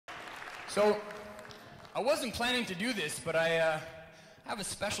So, I wasn't planning to do this, but I have a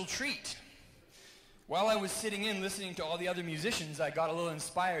special treat. While I was sitting in listening to all the other musicians, I got a little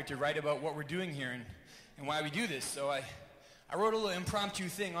inspired to write about what we're doing here and why we do this. So I wrote a little impromptu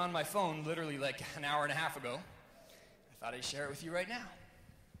thing on my phone literally like an hour and a half ago. I thought I'd share it with you right now.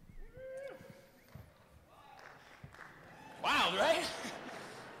 Wild, right?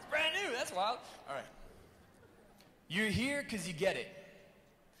 It's brand new, that's wild. All right. You're here because you get it.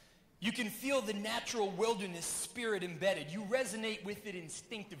 You can feel the natural wilderness spirit embedded. You resonate with it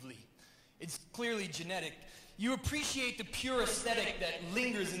instinctively. It's clearly genetic. You appreciate the pure aesthetic that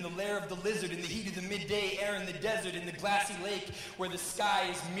lingers in the lair of the lizard, in the heat of the midday air in the desert, in the glassy lake where the sky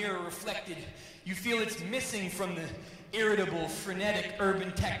is mirror reflected. You feel it's missing from the irritable, frenetic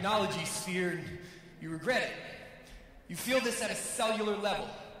urban technology sphere, and you regret it. You feel this at a cellular level,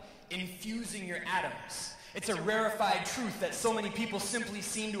 infusing your atoms. It's a rarefied truth that so many people simply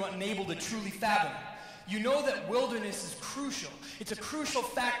seem to unable to truly fathom. You know that wilderness is crucial. It's a crucial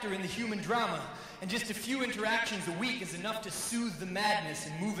factor in the human drama, and just a few interactions a week is enough to soothe the madness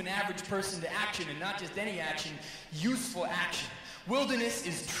and move an average person to action, and not just any action, useful action. Wilderness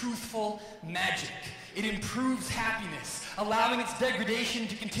is truthful magic. It improves happiness. Allowing its degradation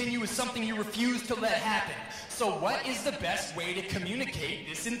to continue is something you refuse to let happen. So what is the best way to communicate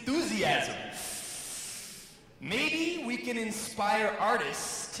this enthusiasm? Maybe we can inspire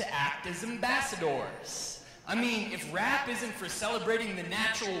artists to act as ambassadors. I mean, if rap isn't for celebrating the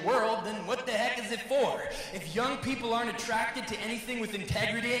natural world, then what the heck is it for? If young people aren't attracted to anything with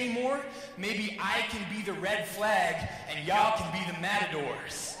integrity anymore, maybe I can be the red flag and y'all can be the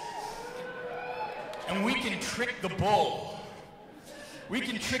matadors. And we can trick the bull. We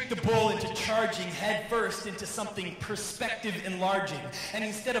can trick the bull into charging head first into something perspective enlarging. And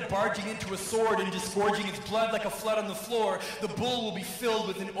instead of barging into a sword and disgorging its blood like a flood on the floor, the bull will be filled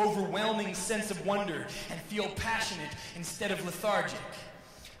with an overwhelming sense of wonder and feel passionate instead of lethargic.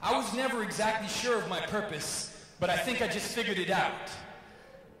 I was never exactly sure of my purpose, but I think I just figured it out.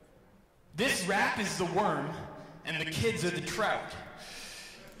 This rap is the worm, and the kids are the trout.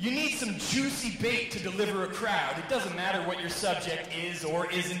 You need some juicy bait to deliver a crowd. It doesn't matter what your subject is or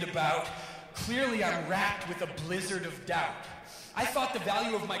isn't about. Clearly, I'm racked with a blizzard of doubt. I thought the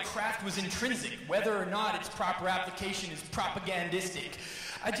value of my craft was intrinsic, whether or not its proper application is propagandistic.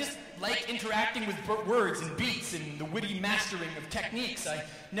 I just like interacting with words and beats and the witty mastering of techniques. I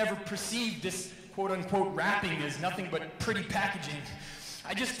never perceived this quote-unquote rapping as nothing but pretty packaging.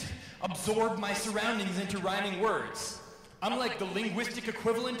 I just absorbed my surroundings into rhyming words. I'm like the linguistic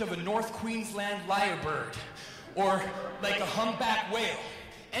equivalent of a North Queensland lyrebird, or like a humpback whale.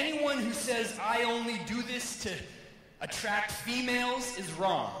 Anyone who says I only do this to attract females is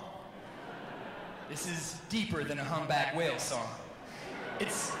wrong. This is deeper than a humpback whale song.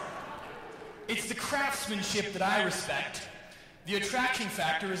 It's the craftsmanship that I respect. The attraction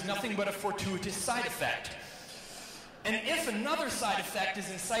factor is nothing but a fortuitous side effect. And if another side effect is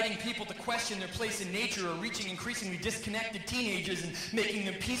inciting people to question their place in nature or reaching increasingly disconnected teenagers and making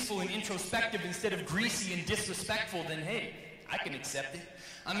them peaceful and introspective instead of greasy and disrespectful, then hey, I can accept it.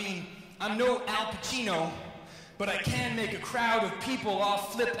 I mean, I'm no Al Pacino, but I can make a crowd of people all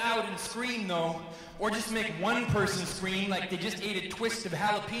flip out and scream though, or just make one person scream like they just ate a twist of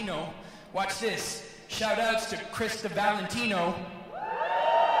jalapeno. Watch this. Shout outs to Krista Valentino.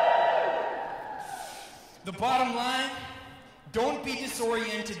 The bottom line, don't be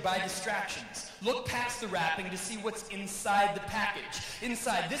disoriented by distractions. Look past the wrapping to see what's inside the package.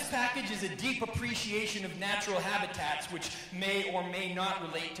 Inside this package is a deep appreciation of natural habitats which may or may not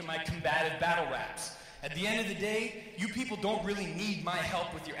relate to my combative battle raps. At the end of the day, you people don't really need my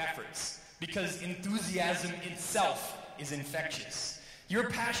help with your efforts, because enthusiasm itself is infectious.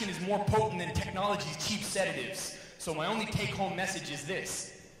 Your passion is more potent than technology's cheap sedatives, so my only take-home message is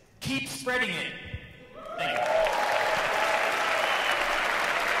this: keep spreading it. Thank you.